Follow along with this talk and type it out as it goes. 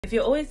If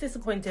you're always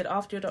disappointed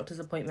after your doctor's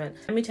appointment,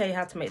 let me tell you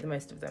how to make the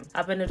most of them.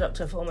 I've been a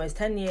doctor for almost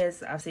 10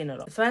 years, I've seen a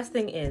lot. The first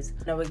thing is,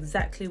 know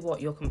exactly what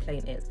your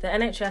complaint is. The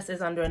NHS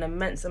is under an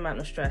immense amount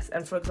of stress,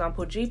 and for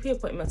example, GP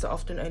appointments are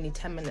often only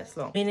 10 minutes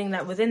long, meaning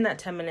that within that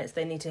 10 minutes,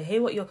 they need to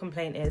hear what your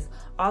complaint is,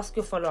 ask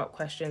your follow-up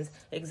questions,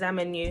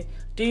 examine you,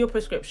 do your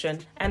prescription,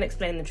 and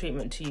explain the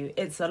treatment to you.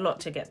 It's a lot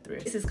to get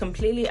through. This is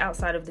completely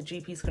outside of the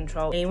GP's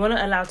control, and you want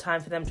to allow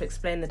time for them to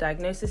explain the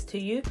diagnosis to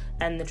you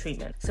and the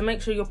treatment. So make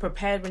sure you're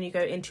prepared when you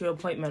go into your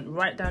appointment.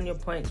 Write down your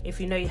points. If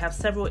you know you have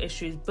several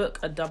issues, book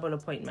a double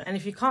appointment. And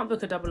if you can't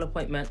book a double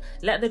appointment,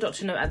 let the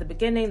doctor know at the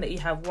beginning that you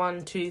have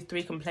 1, 2,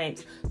 3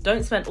 complaints.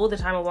 Don't spend all the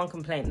time on one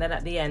complaint, then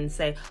at the end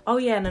say, oh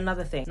yeah, and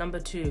another thing.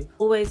 Number 2,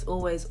 always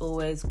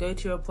go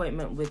to your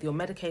appointment with your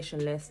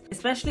medication list,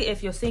 especially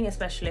if you're seeing a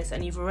specialist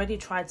and you've already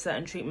tried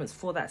certain treatments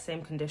for that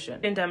same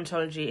condition. In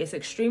dermatology, it's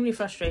extremely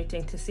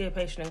frustrating to see a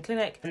patient in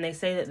clinic and they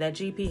say that their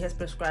GP has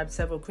prescribed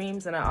several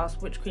creams, and I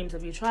ask, which creams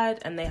have you tried?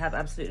 And they have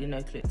absolutely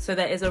no clue. So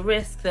there is a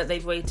risk that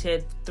they've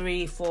waited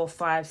 3, 4,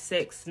 5,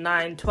 6,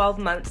 9, 12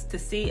 months to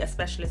see a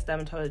specialist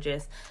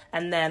dermatologist,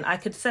 and then I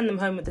could send them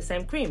home with the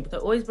same cream. So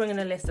always bring in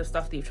a list of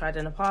stuff that you've tried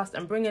in the past,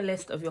 and bring a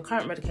list of your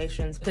current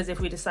medications, because if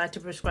we decide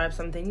to prescribe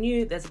something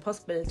new, there's a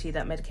possibility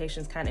that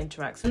medications can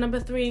interact. So number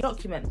 3,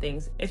 document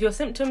things. If your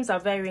symptoms are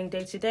varying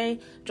day to day,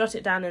 jot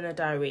it down in a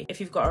diary.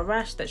 If you've got a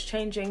rash that's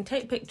changing,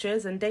 take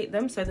pictures and date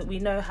them so that we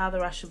know how the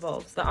rash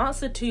evolves. The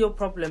answer to your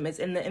problem is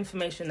in the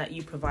information that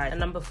you provide. And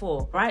number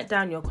 4, write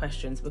down your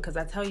questions, because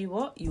I tell you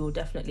what, you will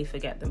definitely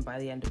forget them by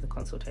the end of the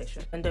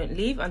consultation. And don't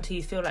leave until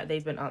you feel like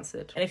they've been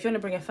answered. And if you want to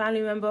bring a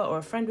family member or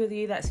a friend with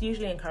you, that's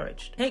usually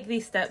encouraged. Take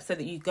these steps so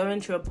that you go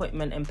into your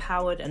appointment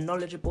empowered and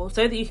knowledgeable,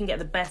 so that you can get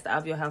the best out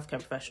of your healthcare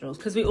professionals,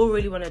 because we all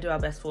really want to do our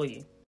best for you.